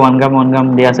গুটে কেটা 1 গ্ৰাম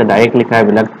দিয়া আছে ডাইৰেক্ট লিখা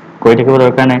এইবিলাক কৰি থাকিব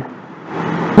দৰকাৰ নাই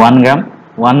 1 গ্ৰাম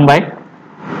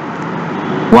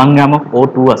 1 গ্ৰাম অফ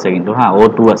O2 আছে কিন্তু হা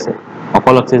O2 আছে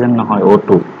অকল অক্সিজেন নহয় O2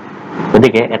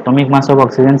 গতিকে এটমিক মাস অফ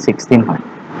অক্সিজেন 16 হয়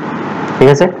ঠিক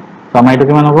আছে তো আমাৰ এটো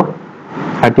কিমান হ'ব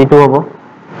 32 হ'ব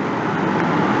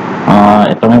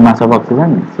atomic mass of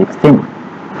oxygen 16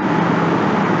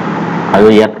 আৰু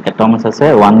ইয়াত atoms আছে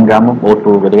 1 gram of O2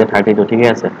 গতিকে 32 ঠিকই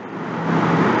আছে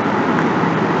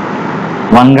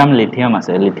 1 gram lithium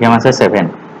আছে 7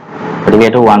 গতিকে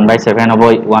এটো 1/7 হ'ব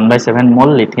 1/7 মোল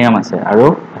লিথিয়াম আছে আৰু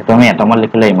এটো আমি এটমত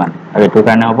লিখিলে ইমান আৰু এটোৰ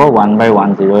কাৰণে হ'ব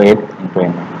 1/108 into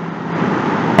n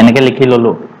এনেকে লিখি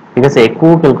ললো ঠিক আছে একো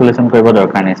ক্যালকুলেশন কৰিব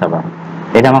দৰকাৰ নাই চাবা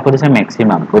এটা আমাক কৈছে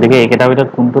ম্যাক্সিমাম গতিকে এইকেইটাৰ ভিতৰত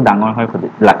কোনটো ডাঙৰ হয়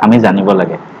আমি জানিব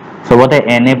লাগে সবতে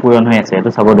na পূৰণ হৈ আছে এটো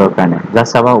চাব দৰকাৰ নাই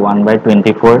জাস্ট চাবা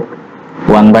 1/24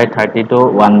 1/32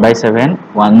 1/7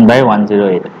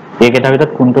 1/108 এইকেইটাৰ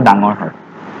ভিতৰত কোনটো ডাঙৰ হয়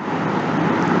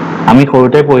আমি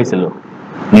সৰুতে পঢ়িছিলো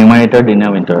নিউমাৰেটৰ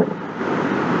ডিনোমিনেটৰ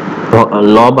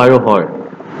লব আৰু হৰ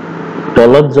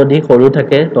তলত যদি সৰু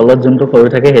থাকে তলত যোনটো সৰু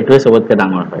থাকে হেতুৱে সবতকে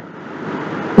ডাঙৰ হয়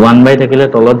 1 থাকিলে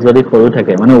তলত যদি সৰু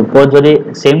থাকে মানে ওপৰত যদি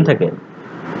সেম থাকে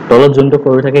তলত যোনটো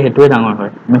সৰু থাকে হেতুৱে ডাঙৰ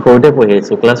হয় আমি সৰুতে পঢ়ি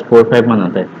আছো ক্লাস 4 5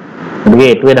 মানতে গতিকে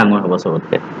এটোৱে ডাঙৰ হ'ব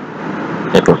সবতকে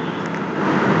এটো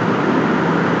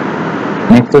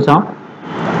নেক্সট চাও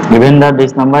given that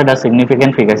this number the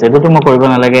significant figures এটো তো মই কৰিব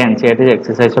নালাগে NCERT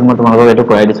এক্সাৰসাইজত মই তোমালোকক এটো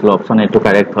কৰাই দিছিলো অপচন এটো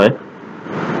কাৰেক্ট হয়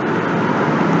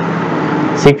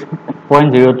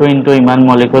 6.02 into iman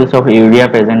molecules of urea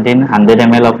present in 100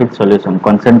 ml of its solution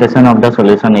concentration of the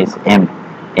solution is m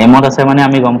m ত আছে মানে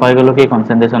আমি গম পাই গলো কি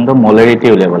concentration to molarity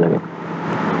উলিয়াব লাগে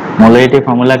molarity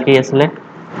formula কি আছিল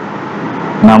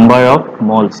number of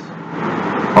moles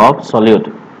of solute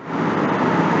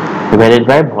divided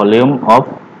by volume of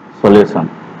solution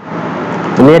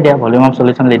উলিয়াই দিয়া volume of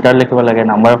solution লিটাৰ লিখিব লাগে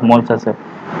number of moles আছে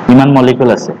ইমান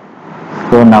molecule আছে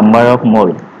so number of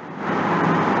mole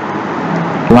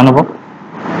কিমান হ'ব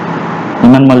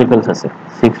ইমান molecules আছে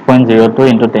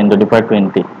 6.02 into 10 to the power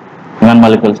 20 ইমান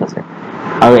molecules আছে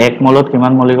আৰু 1 মোলত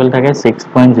কিমান molecule থাকে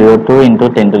 6.02 into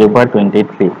 10 to the power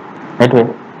 23 এটোৱে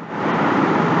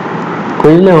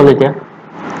কৰিলে হ'ল এতিয়া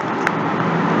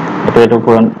এটো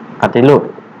পূৰণ কাটিলো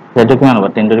এটো কিমান হ'ব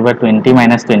 10 to the power 20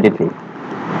 minus 23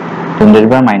 10 to the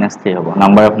power minus 3 হ'ব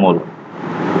number of mole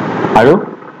আৰু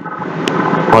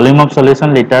volume of solution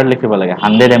লিটাৰ লিখিব লাগে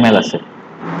 100 ml আছে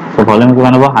so volume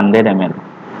কিমান হ'ব 100 ml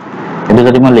এটো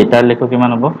যদি মই লিটাৰ লিখো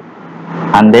কিমান হ'ব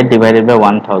 100 divided by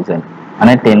 1000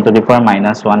 মানে 10 to the power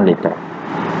minus 1 liter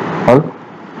hall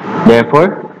therefore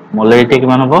molarity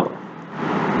কিমান হ'ব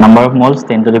number of moles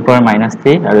 10 to the power minus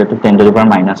 3 আৰু এটো 10 to the power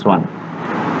minus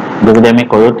 1 যদি আমি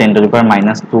কৰো 10 to the power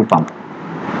minus 2 পাম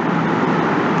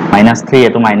minus 3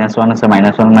 এটো minus 1 আছে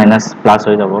minus 1 minus plus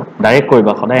হৈ যাব ডাইৰেক্ট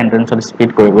কৰিবা সদায় এন্ট্ৰেন্সত স্পিড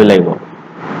কৰিবই লাগিব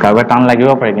কাৰবা টান লাগিব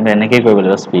পাৰে কিন্তু এনেকৈ কৰিব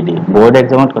লাগিব স্পিডি বোৰ্ড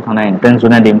এক্সামত কথা নাই এন্ট্ৰেন্স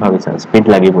জুনে দিম ভাবিছা স্পিড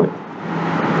লাগিবই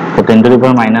তো 10 to the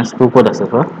power minus 2 code আছে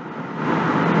তো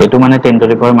এটো মানে 10 to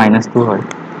the power minus 2 হয়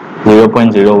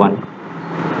 0.01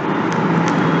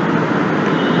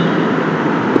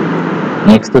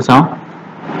 নেক্সট তো চাও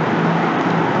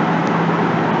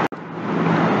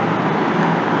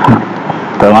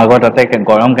তোমালোকৰ তাতে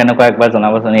গৰম কেনেকুৱা একবাৰ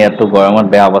জনাবচোন ইয়াতো গৰমত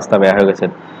বেয়া অৱস্থা বেয়া হৈ গৈছে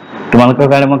তোমালোকৰ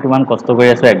কাৰণে মই কিমান কষ্ট কৰি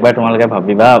আছো একবাৰ তোমালোকে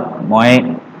ভাবিবা মই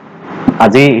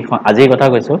আজি কথা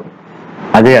কৈছো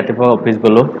আজি ৰাতিপুৱা অফিস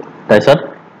গলো তাৰপিছত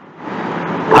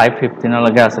 5:15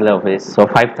 লৈকে আছিল অফিস সো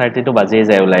 5:30 তো বাজিয়ে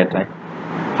যায় ওলাই তাই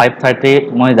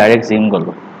 5:30 মই ডাইৰেক্ট জিম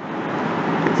গলো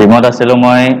জিমত আছিলো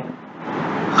মই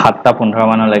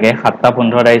 7:15 মানলৈকে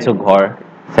 7:15 আহিছো ঘৰ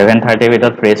 7:30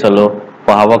 ভিতৰত ফ্ৰেছ হলো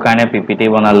পঢ়াবৰ কাৰণে পিপিটি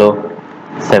বনালো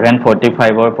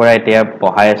 7:45 ৰ পৰা এতিয়া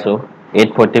পঢ়াই আছো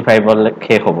 8:45 লৈ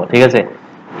শেষ হ'ব ঠিক আছে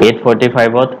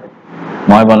 8:45 ত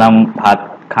মই বনাম ভাত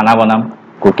খানা বনাম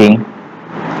কুকিং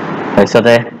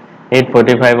তাৰপিছতে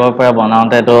 8:45 ৰ পৰা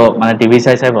বনাওতে তো মানে টিভি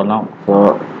চাই বনাও তো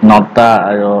 9টা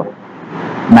আৰু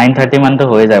 9:30 মানটো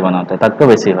হৈ যায় বনাওঁতে, তাতকৈ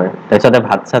বেছি হয়। তাৰপিছতে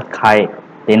ভাত চাত খাই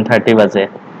 10:30 বাজে,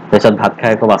 তাৰপিছত ভাত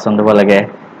খাই আকৌ বাচন ধুব লাগে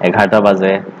 11টা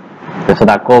বাজে, তাৰপিছত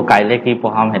আকৌ কাইলৈ কি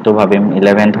পঢ়াম সেইটো ভাবিম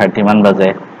 11:30 মান বাজে।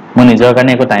 মোৰ নিজৰ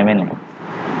কাৰণে একো টাইমেই নাই।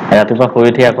 ৰাতিপুৱা শুই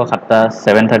উঠি আকৌ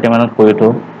 7:30 মানত শুই উঠো,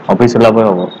 অফিচ ওলাবই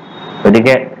হ'ব।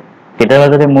 গতিকে কেতিয়াবা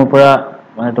যদি মোৰ পৰা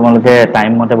মানে তোমালোকে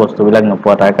টাইম মতে বস্তুবিলাক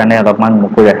নোপোৱা, তাৰ কাৰণে অলপমান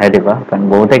মোকো ৰেহাই দিবা। কাৰণ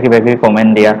বহুতে কিবা কিবি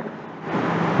কমেণ্ট দিয়া,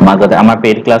 মাজতে আমাৰ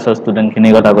পেইড ক্লাছৰ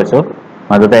ষ্টুডেণ্টখিনিৰ কথা কৈছোঁ,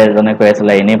 মাজতে এজনে কৈ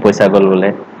আছিলে এনেই পইচা গ'ল বোলে,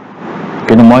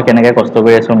 কিন্তু মই কেনেকৈ কষ্ট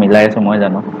কৰি আছোঁ মিলাই আছোঁ মই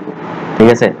জানো, ঠিক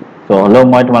আছে। ত' হ'লেও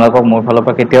মই তোমালোকক মোৰ ফালৰ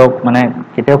পৰা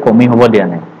কেতিয়াও কমি হ'ব দিয়া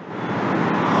নাই।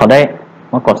 সদায়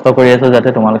মই কষ্ট কৰি আছোঁ যাতে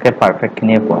তোমালোকে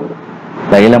পাৰফেক্টখিনিয়ে পোৱা।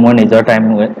 লাগিলে মোৰ নিজৰ টাইম,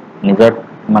 নিজৰ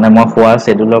মানে মই শোৱা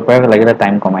শ্বেডিউলৰ পৰাই লাগিলে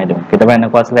টাইম কমাই দিওঁ। কেতিয়াবা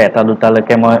এনেকুৱা আছিলে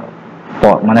 1-2টালৈকে মই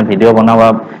মানে ভিডিঅ' বনাওঁ বা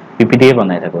PPTয়ে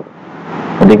বনাই থাকোঁ।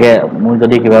 গতিকে মোৰ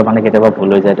যদি কিবা মানে কেতিয়াবা ভুল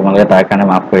হৈ যায়, তোমালোকে তাৰ কাৰণে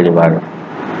মাফ কৰি দিবা আৰু।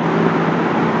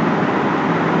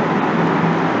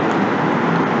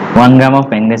 1 gram of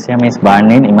magnesium is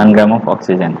burned in ইমান গ্ৰাম of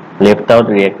oxygen. Left out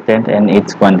reactant and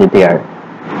its quantity are.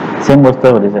 চেম বস্তুৱে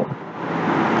সুধিছে।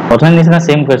 প্ৰথমে নিচিনা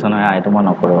চেম কুৱেশ্যন হয়, এইটো মই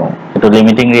নকৰোঁ। এইটো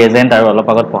লিমিটিং ৰিয়েজেণ্ট আৰু অলপ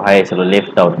আগত পঢ়াই আহিছিলোঁ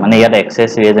লেফ্ট আউট, মানে ইয়াত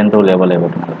এক্সেছ ৰিয়েজেণ্টটো উলিয়াব লাগিব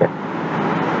তোমালোকে।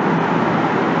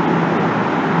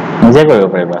 নিজে কৰিব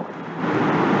পাৰিবা।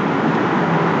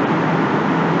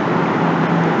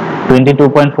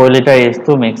 22.4 liter H2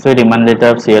 mixed with ইমান liter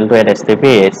of Cl2 at STP,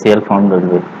 HCl formed will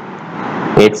be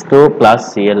H2 plus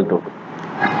Cl2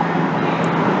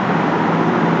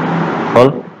 হ'ল।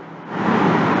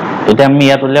 এতিয়া আমি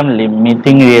ইয়াত উলিয়াম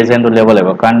লিমিটিং ৰিয়েজেণ্ট উলিয়াব লাগিব,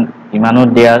 কাৰণ ইমানো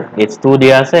দিয়া H2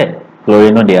 দিয়া আছে,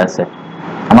 ক্লৰিনো দিয়া আছে,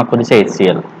 আমাক সুধিছে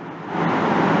HCl।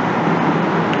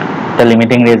 এতিয়া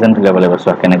লিমিটিং ৰিয়েজেণ্ট উলিয়াব লাগিব,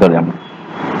 চোৱা কেনেকৈ উলিয়াম।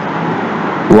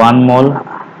 1 mol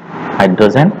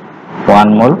হাইড্ৰজেন 1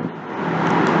 mol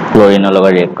ক্লৰিনৰ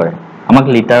লগত ৰিয়েক্ট কৰে। আমাক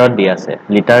লিটাৰত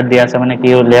দিয়া আছে, মানে কি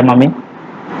উলিয়াম আমি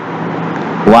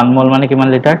 1 mol মানে কিমান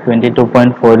লিটাৰ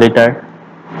 22.4 লিটাৰ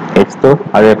H2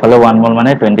 আৰু এফালে 1 mol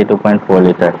মানে 22.4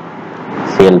 লিটাৰ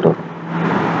Cl2,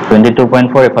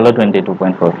 22.4 এফালে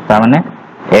 22.4, তাৰমানে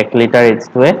 1 লিটাৰ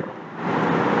H2য়ে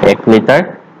 1 লিটাৰ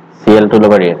Cl2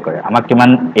 লগত ৰিয়েক্ট কৰে। আমাক কিমান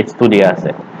H2 দিয়া আছে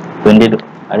 22,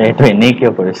 আৰু এইটো এনেই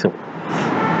কিয় কৰিছোঁ,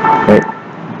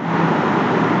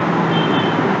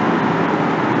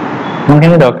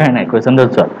 মোৰখিনি দৰকাৰ নাই, কুৱেশ্যনটো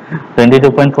চোৱা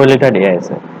 22.4 লিটাৰ দিয়া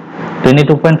আছে।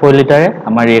 22.4 লিটাৰে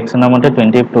আমাৰ ৰিয়েকশ্যনৰ মতে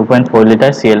 22.4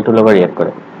 লিটাৰ Cl2 লগত ৰিয়েক্ট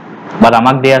কৰে, বাট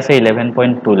আমাক দিয়া আছে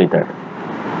 11.2 লিটাৰ।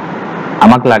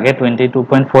 আমাক লাগে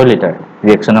 22.4 লিটাৰ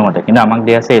ৰিয়েকশ্যনৰ মতে, কিন্তু আমাক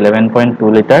দিয়া আছে 11.2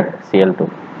 লিটাৰ Cl2।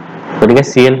 গতিকে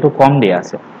Cl2 কম দিয়া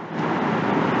আছে,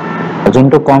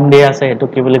 যোনটো কম দিয়া আছে সেইটো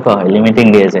কি বুলি কোৱা হয় লিমিটিং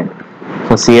ৰিয়েজেণ্ট।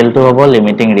 চ' Cl2 হ'ব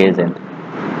limiting reagent.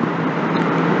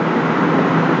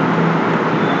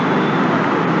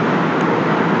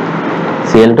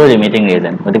 Cl2 limiting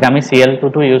reagent, গতিকে আমি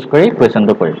Cl2 ইউজ কৰি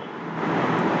কুৱেশ্যনটো কৰিম।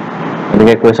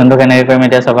 গতিকে কুৱেশ্যনটো কেনেকৈ কৰিম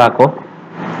এতিয়া চাবা আকৌ।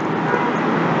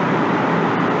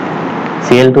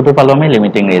 Cl2 পালোঁ আমি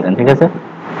লিমিটিং ৰিয়েজেণ্ট, ঠিক আছে।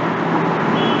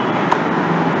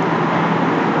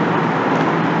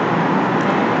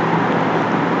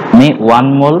 আমি 1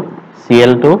 mol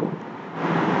Cl2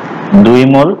 2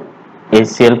 mol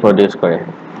HCl produce কৰে,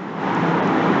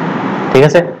 ঠিক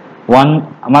আছে।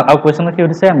 আমাক আৰু কুৱেশ্যনত কি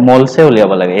সুধিছে মলছে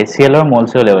উলিয়াব লাগে, HClৰ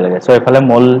মলছে উলিয়াব লাগে। চ' এইফালে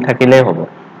মল থাকিলেই হ'ব,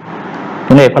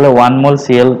 কিন্তু এইফালে 1 mol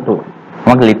Cl2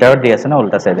 আমাক লিটাৰত দি আছে ন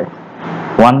উল্টা চাইডে।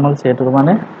 1 mol Cl2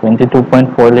 মানে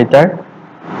 22.4 লিটাৰ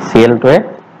Cl2য়ে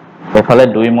এইফালে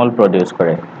 2 mol প্ৰডিউচ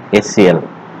কৰে HCl,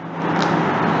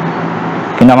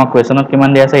 কিন্তু আমাক কুৱেশ্যনত কিমান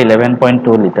দিয়া আছে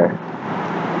 11.2 লিটাৰ।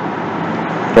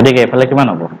 গতিকে এইফালে কিমান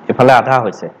হ'ব, এইফালে আধা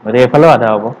হৈছে, গতিকে এইফালেও আধা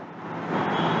হ'ব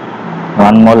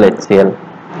 1 mol HCl।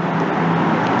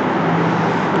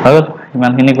 আৰু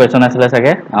ইমানখিনি কুৱেশ্যন আছিলে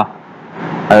চাগে,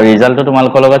 আৰু ৰিজাল্টটো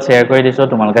তোমালোকৰ লগত শ্বেয়াৰ কৰি দিছোঁ,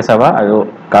 তোমালোকে চাবা, আৰু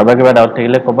কাৰোবাৰ কিবা ডাউট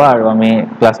থাকিলে ক'বা। আৰু আমি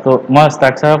ক্লাছটো মই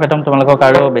ষ্ট্ৰাকচাৰৰ পেটাৰ্ণ তোমালোকক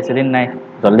আৰু বেছি দিন নাই,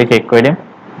 জল্দি শেষ কৰি দিম,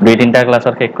 2-3টা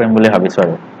ক্লাছত শেষ কৰিম বুলি ভাবিছোঁ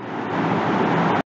আৰু।